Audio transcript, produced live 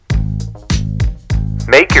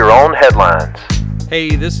Make your own headlines.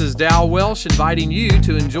 Hey, this is Dal Welsh inviting you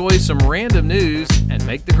to enjoy some random news and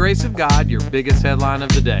make the grace of God your biggest headline of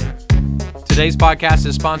the day. Today's podcast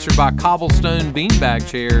is sponsored by Cobblestone Beanbag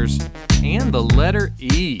Chairs and the letter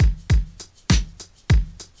E.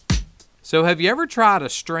 So have you ever tried a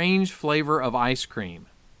strange flavor of ice cream?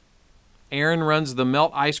 Erin runs the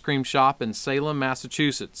Melt Ice Cream Shop in Salem,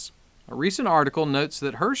 Massachusetts. A recent article notes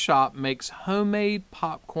that her shop makes homemade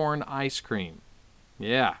popcorn ice cream.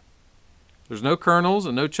 Yeah, there's no kernels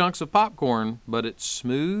and no chunks of popcorn, but it's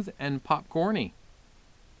smooth and popcorny.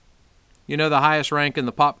 You know the highest rank in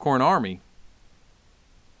the popcorn army?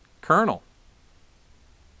 Colonel.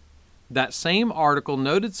 That same article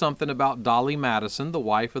noted something about Dolly Madison, the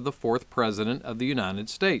wife of the 4th President of the United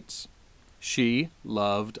States. She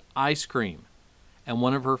loved ice cream, and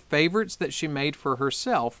one of her favorites that she made for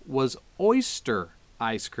herself was oyster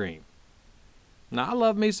ice cream. Now, I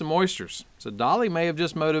love me some oysters, so Dolly may have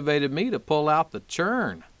just motivated me to pull out the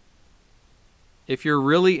churn. If you're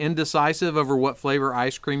really indecisive over what flavor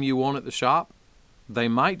ice cream you want at the shop, they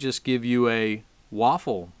might just give you a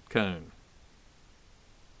waffle cone.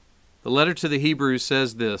 The letter to the Hebrews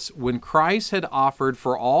says this: when Christ had offered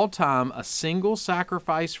for all time a single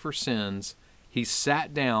sacrifice for sins, he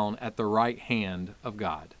sat down at the right hand of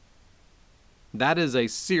God. That is a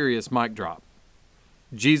serious mic drop.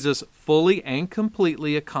 Jesus fully and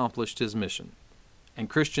completely accomplished his mission, and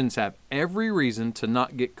Christians have every reason to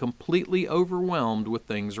not get completely overwhelmed with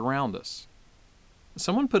things around us.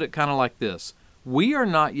 Someone put it kind of like this: we are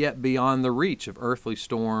not yet beyond the reach of earthly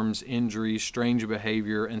storms, injuries, strange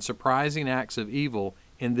behavior, and surprising acts of evil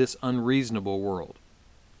in this unreasonable world.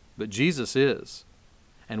 But Jesus is,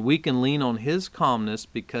 and we can lean on his calmness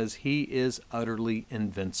because he is utterly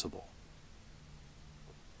invincible.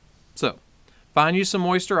 So, find you some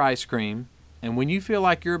oyster ice cream, and when you feel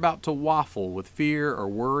like you're about to waffle with fear or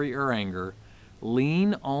worry or anger,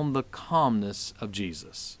 lean on the calmness of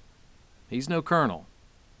Jesus. He's no colonel.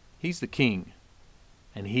 He's the king,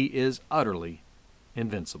 and he is utterly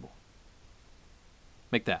invincible.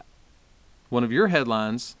 Make that one of your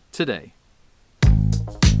headlines today.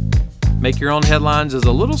 Make Your Own Headlines is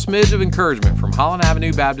a little smidge of encouragement from Holland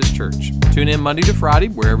Avenue Baptist Church. Tune in Monday to Friday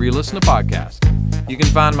wherever you listen to podcasts. You can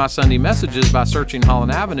find my Sunday messages by searching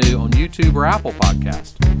Holland Avenue on YouTube or Apple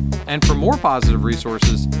Podcast. And for more positive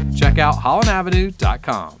resources, check out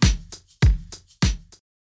hollandavenue.com.